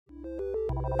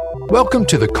Welcome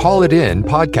to the Call It In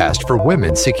podcast for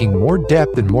women seeking more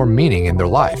depth and more meaning in their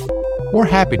life, more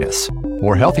happiness,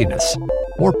 more healthiness,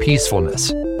 more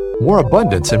peacefulness, more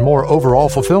abundance, and more overall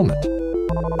fulfillment.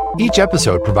 Each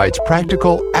episode provides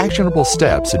practical, actionable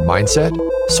steps in mindset,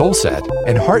 soul set,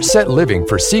 and heart set living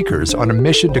for seekers on a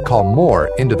mission to call more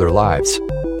into their lives.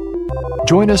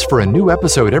 Join us for a new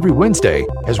episode every Wednesday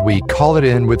as we Call It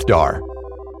In with Dar.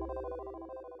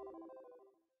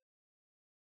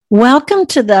 Welcome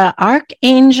to the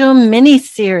Archangel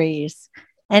mini-series,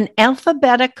 an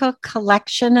alphabetical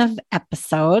collection of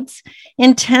episodes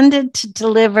intended to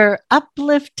deliver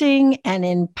uplifting and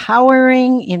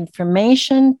empowering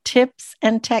information, tips,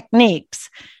 and techniques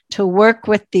to work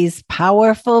with these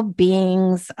powerful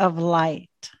beings of light.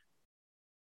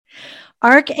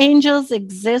 Archangels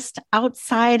exist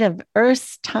outside of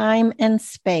Earth's time and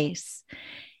space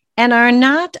and are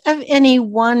not of any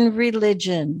one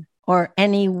religion or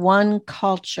any one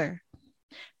culture.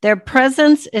 Their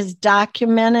presence is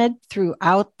documented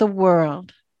throughout the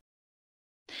world.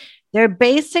 Their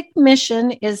basic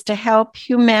mission is to help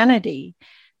humanity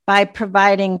by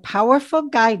providing powerful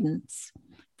guidance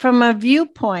from a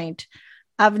viewpoint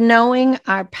of knowing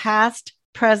our past,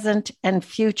 present, and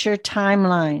future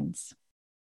timelines.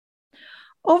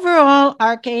 Overall,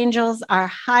 archangels are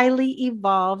highly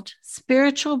evolved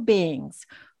spiritual beings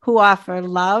who offer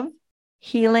love,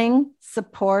 healing,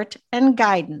 support, and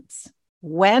guidance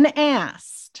when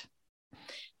asked.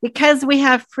 Because we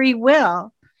have free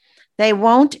will, they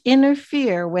won't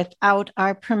interfere without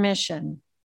our permission.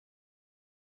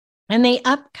 In the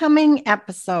upcoming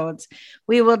episodes,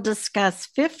 we will discuss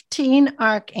 15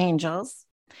 archangels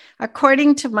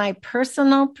according to my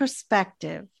personal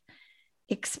perspective,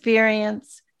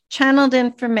 experience, channeled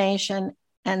information,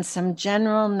 and some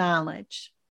general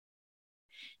knowledge.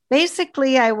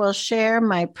 Basically, I will share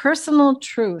my personal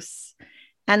truths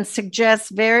and suggest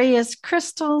various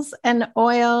crystals and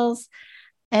oils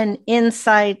and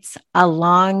insights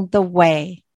along the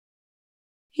way.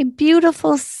 A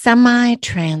beautiful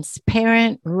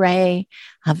semi-transparent ray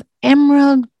of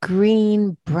emerald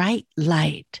green bright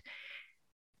light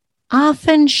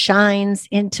often shines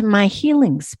into my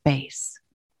healing space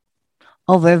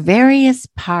over various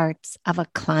parts of a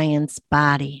client's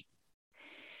body.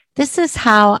 This is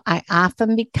how I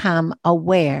often become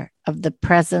aware of the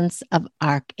presence of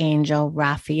Archangel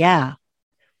Raphael,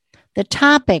 the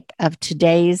topic of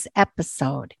today's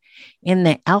episode in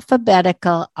the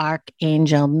Alphabetical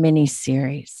Archangel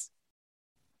mini-series.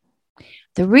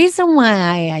 The reason why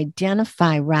I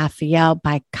identify Raphael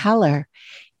by color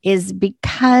is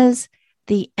because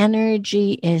the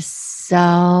energy is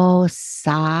so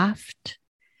soft,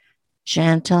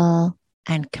 gentle,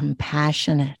 and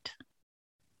compassionate.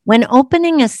 When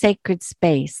opening a sacred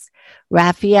space,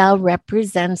 Raphael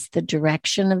represents the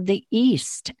direction of the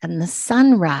east and the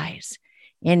sunrise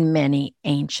in many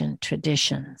ancient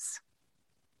traditions.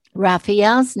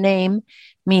 Raphael's name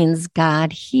means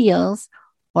God heals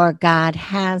or God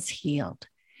has healed,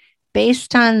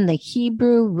 based on the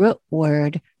Hebrew root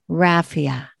word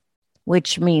Rapha,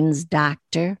 which means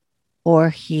doctor or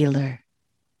healer.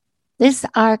 This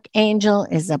archangel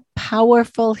is a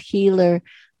powerful healer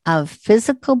of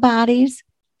physical bodies,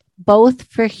 both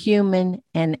for human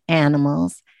and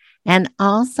animals, and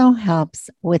also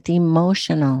helps with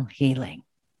emotional healing.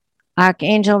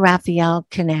 Archangel Raphael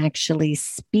can actually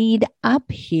speed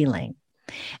up healing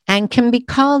and can be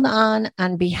called on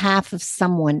behalf of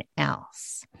someone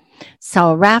else.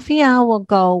 So Raphael will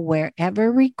go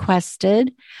wherever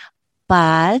requested,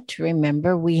 but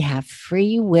remember, we have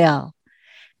free will,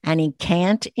 and he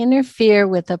can't interfere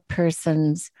with a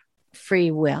person's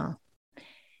free will.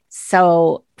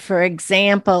 So, for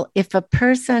example, if a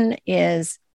person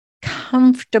is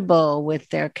comfortable with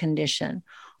their condition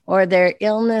or their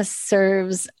illness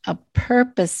serves a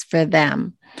purpose for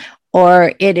them,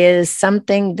 or it is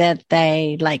something that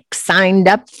they signed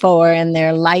up for in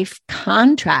their life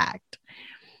contract,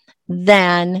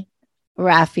 then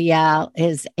Raphael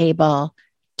is able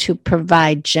to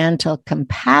provide gentle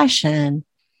compassion,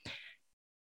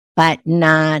 but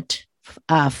not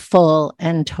full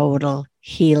and total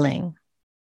healing.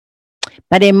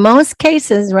 But in most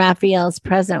cases, Raphael's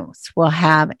presence will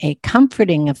have a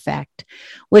comforting effect,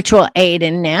 which will aid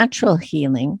in natural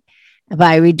healing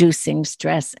by reducing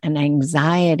stress and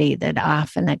anxiety that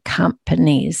often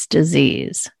accompanies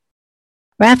disease.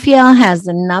 Raphael has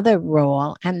another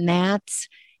role, and that's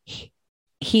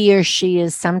he or she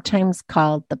is sometimes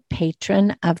called the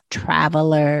patron of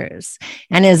travelers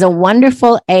and is a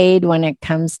wonderful aid when it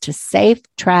comes to safe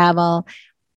travel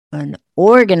and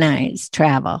organized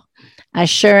travel.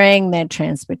 assuring that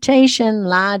transportation,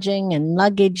 lodging, and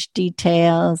luggage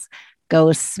details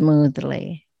go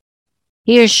smoothly.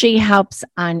 He or she helps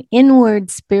on inward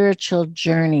spiritual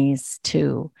journeys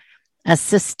too,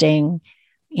 assisting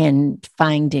in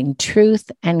finding truth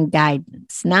and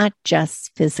guidance, not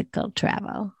just physical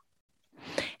travel.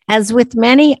 As with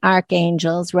many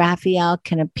archangels, Raphael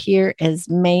can appear as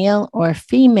male or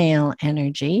female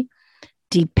energy,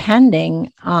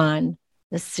 depending on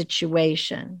the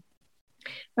situation.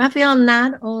 Raphael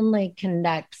not only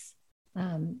conducts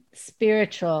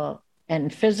spiritual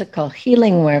and physical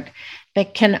healing work,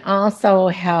 but can also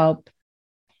help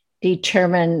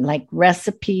determine like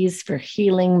recipes for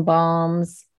healing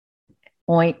balms,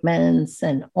 ointments,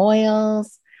 and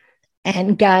oils,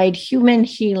 and guide human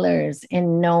healers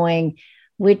in knowing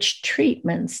which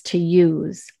treatments to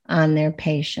use on their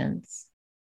patients.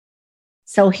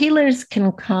 So healers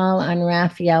can call on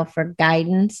Raphael for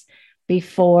guidance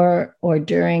before or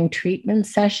during treatment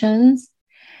sessions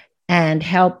and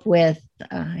help with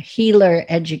healer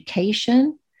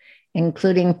education,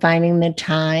 including finding the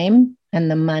time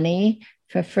and the money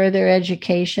for further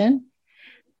education,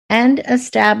 and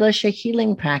establish a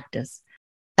healing practice,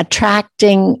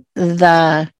 attracting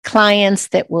the clients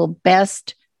that will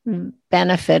best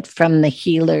benefit from the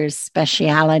healer's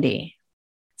speciality.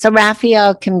 So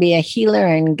Raphael can be a healer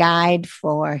and guide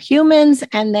for humans,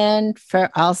 and then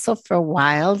also for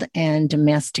wild and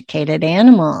domesticated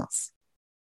animals.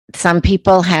 Some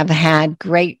people have had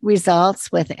great results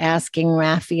with asking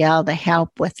Raphael to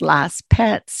help with lost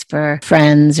pets for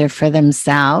friends or for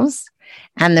themselves.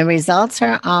 And the results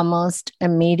are almost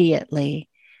immediately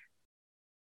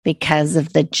because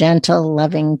of the gentle,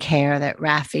 loving care that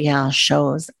Raphael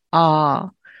shows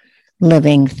all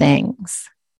living things.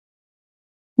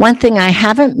 One thing I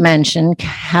haven't mentioned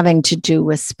having to do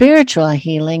with spiritual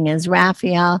healing is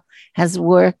Raphael has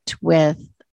worked with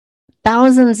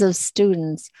thousands of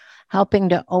students helping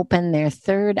to open their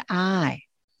third eye,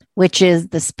 which is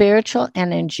the spiritual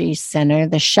energy center,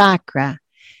 the chakra,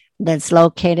 that's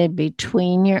located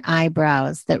between your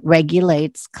eyebrows that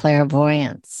regulates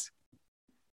clairvoyance.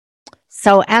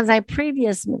 So as I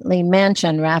previously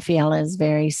mentioned, Raphael is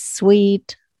very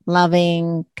sweet,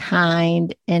 loving,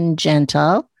 kind, and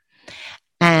gentle.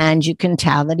 And you can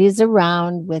tell that he's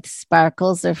around with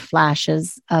sparkles or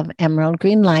flashes of emerald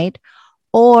green light.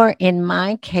 Or in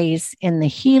my case, in the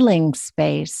healing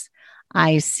space,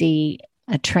 I see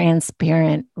a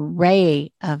transparent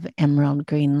ray of emerald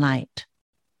green light.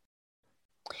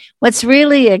 What's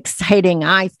really exciting,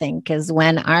 I think, is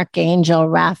when Archangel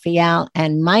Raphael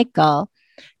and Michael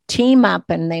team up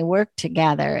and they work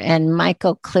together, and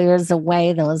Michael clears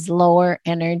away those lower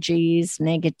energies,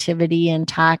 negativity, and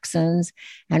toxins,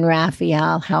 and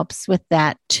Raphael helps with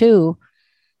that too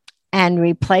and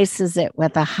replaces it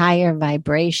with a higher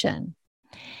vibration.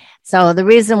 So the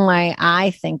reason why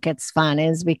I think it's fun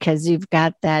is because you've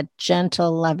got that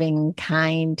gentle, loving,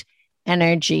 kind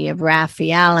energy of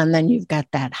Raphael, and then you've got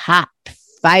that hot,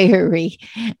 fiery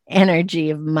energy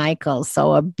of Michael.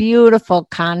 So a beautiful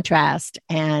contrast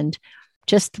and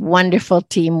just wonderful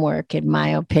teamwork, in my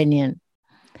opinion.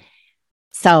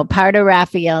 So part of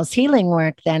Raphael's healing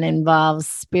work then involves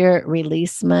spirit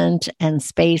releasement and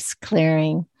space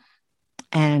clearing,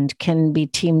 and can be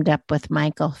teamed up with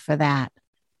Michael for that.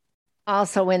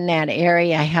 Also in that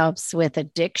area helps with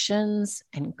addictions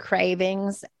and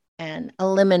cravings and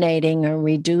eliminating or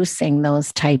reducing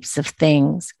those types of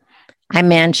things. I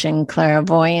mentioned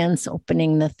clairvoyance,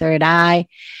 opening the third eye,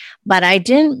 but I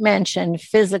didn't mention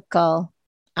physical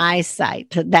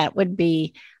eyesight. That would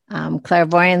be,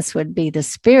 clairvoyance would be the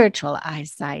spiritual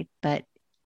eyesight, but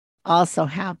also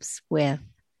helps with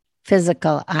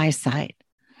physical eyesight.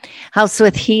 Helps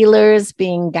with healers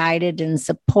being guided and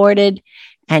supported,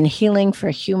 and healing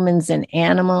for humans and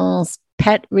animals,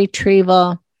 pet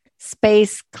retrieval,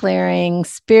 space clearing,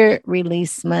 spirit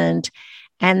releasement,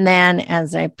 and then,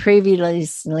 as I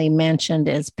previously mentioned,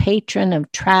 as patron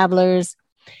of travelers,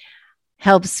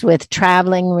 helps with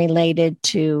traveling related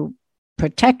to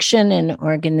protection and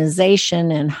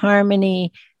organization and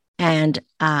harmony and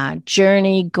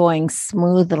journey going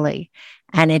smoothly.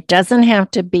 And it doesn't have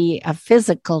to be a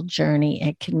physical journey.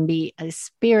 It can be a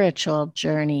spiritual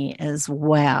journey as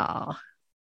well.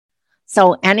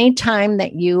 So anytime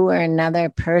that you or another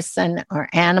person or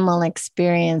animal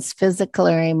experience physical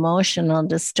or emotional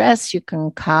distress, you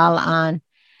can call on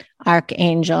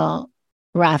Archangel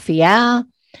Raphael.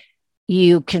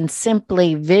 You can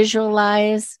simply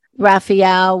visualize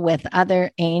Raphael with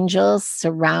other angels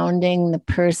surrounding the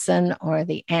person or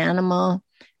the animal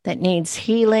that needs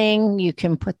healing. You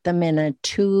can put them in a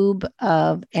tube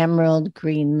of emerald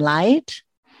green light,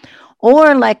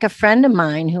 Or like a friend of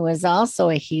mine who is also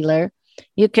a healer,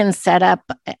 you can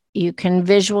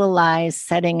visualize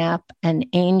setting up an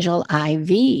angel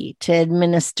IV to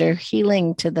administer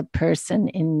healing to the person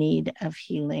in need of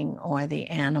healing or the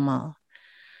animal.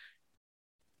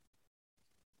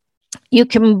 You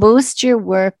can boost your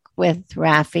work with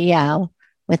Raphael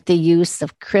with the use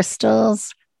of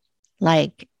crystals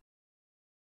like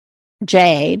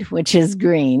jade, which is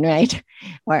green, right?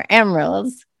 Or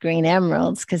emeralds, green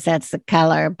emeralds, because that's the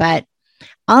color, but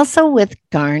also with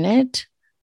garnet,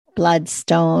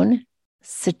 bloodstone,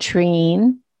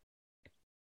 citrine,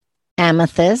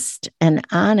 amethyst, and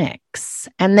onyx.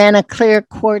 And then a clear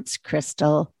quartz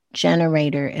crystal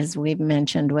generator, as we've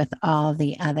mentioned, with all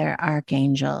the other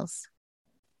archangels.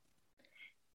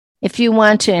 If you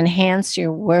want to enhance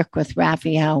your work with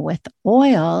Raphael with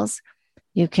oils,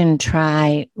 you can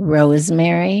try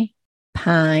rosemary,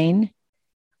 pine,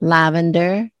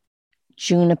 lavender,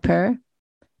 juniper,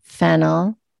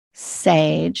 fennel,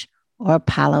 sage, or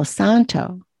Palo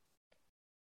Santo.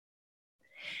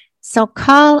 So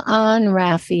call on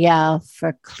Raphael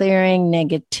for clearing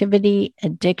negativity,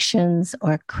 addictions,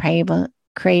 or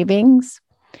cravings,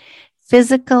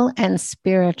 physical and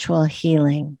spiritual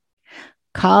healing.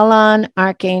 Call on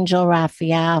Archangel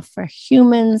Raphael for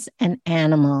humans and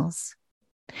animals.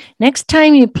 Next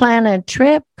time you plan a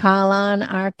trip, call on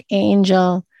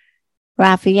Archangel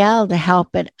Raphael to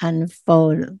help it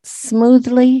unfold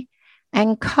smoothly,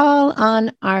 and call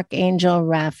on Archangel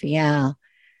Raphael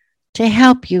to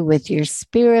help you with your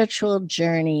spiritual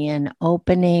journey and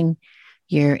opening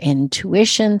your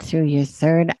intuition through your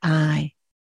third eye.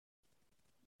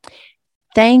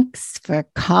 Thanks for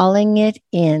calling it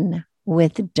in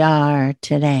with Dar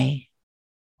today.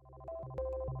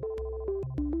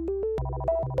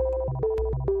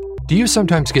 Do you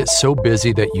sometimes get so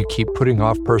busy that you keep putting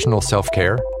off personal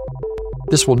self-care?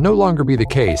 This will no longer be the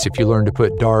case if you learn to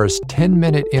put Dar's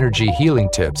 10-minute energy healing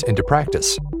tips into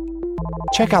practice.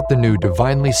 Check out the new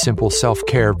Divinely Simple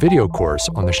Self-Care video course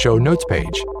on the show notes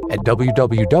page at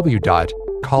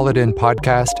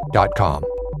www.callitinpodcast.com.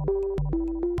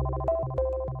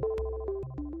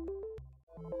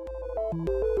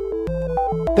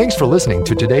 Thanks for listening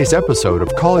to today's episode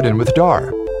of Call It In with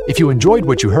Dar. If you enjoyed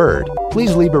what you heard,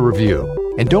 please leave a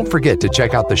review. And don't forget to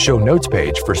check out the show notes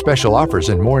page for special offers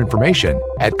and more information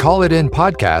at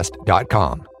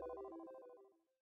callitinpodcast.com.